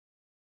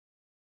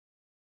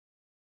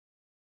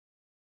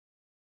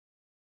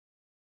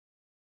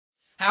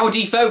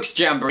Howdy folks,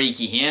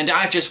 Jambareeqi here, and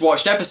I've just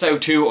watched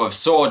episode 2 of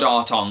Sword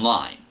Art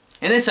Online.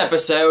 In this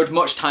episode,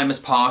 much time has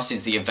passed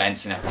since the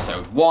events in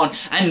episode 1,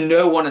 and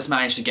no one has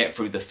managed to get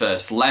through the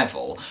first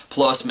level,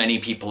 plus many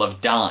people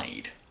have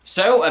died.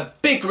 So, a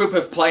big group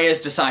of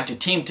players decide to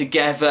team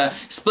together,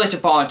 split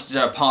apart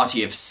into a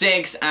party of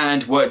 6,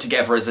 and work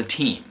together as a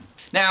team.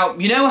 Now,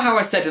 you know how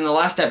I said in the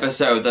last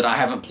episode that I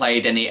haven't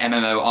played any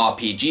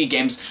MMORPG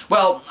games?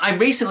 Well, I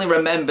recently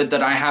remembered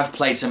that I have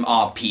played some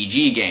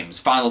RPG games,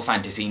 Final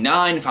Fantasy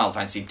IX, Final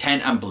Fantasy X,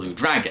 and Blue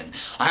Dragon.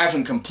 I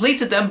haven't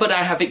completed them, but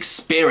I have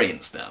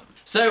experienced them.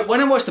 So when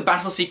I watched the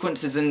battle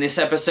sequences in this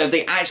episode,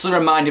 they actually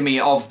reminded me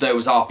of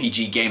those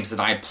RPG games that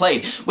I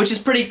played, which is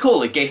pretty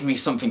cool. It gave me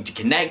something to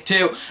connect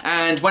to,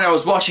 and when I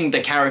was watching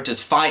the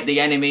characters fight the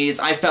enemies,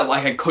 I felt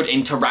like I could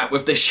interact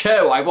with the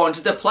show. I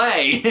wanted to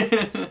play.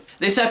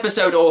 This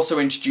episode also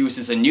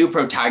introduces a new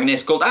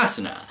protagonist called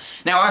Asuna.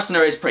 Now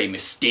Asuna is pretty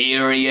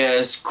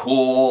mysterious,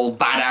 cool,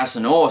 badass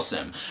and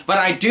awesome, but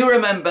I do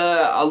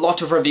remember a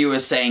lot of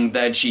reviewers saying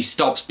that she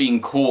stops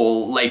being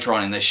cool later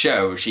on in the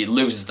show. She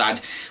loses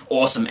that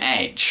awesome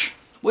edge,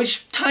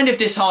 which kind of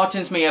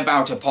disheartens me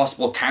about a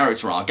possible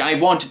character arc. I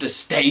wanted to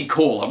stay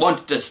cool, I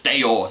wanted to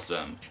stay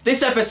awesome.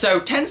 This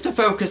episode tends to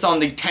focus on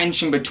the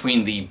tension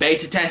between the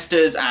beta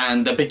testers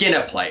and the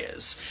beginner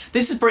players.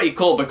 This is pretty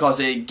cool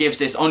because it gives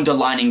this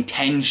underlining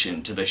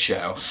tension to the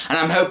show, and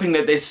I'm hoping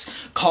that this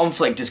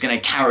conflict is going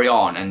to carry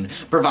on and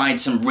provide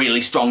some really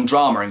strong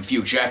drama in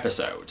future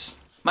episodes.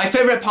 My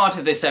favourite part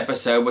of this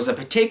episode was a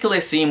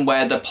particular scene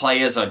where the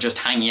players are just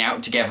hanging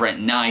out together at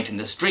night in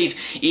the street,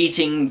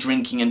 eating,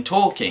 drinking and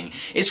talking.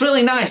 It's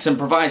really nice and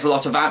provides a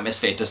lot of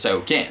atmosphere to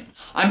soak in.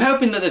 I'm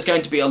hoping that there's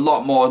going to be a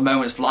lot more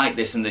moments like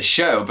this in the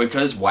show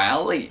because,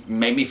 well, it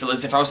made me feel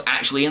as if I was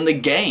actually in the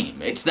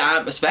game. It's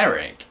that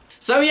atmospheric.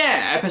 So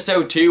yeah,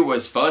 episode 2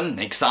 was fun,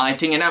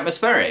 exciting and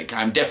atmospheric.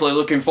 I'm definitely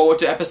looking forward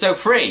to episode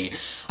 3.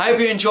 I hope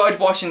you enjoyed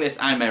watching this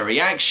anime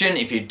reaction.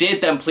 If you did,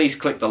 then please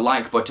click the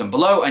like button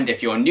below, and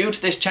if you're new to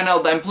this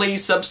channel, then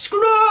please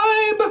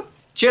subscribe!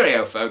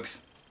 Cheerio,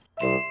 folks.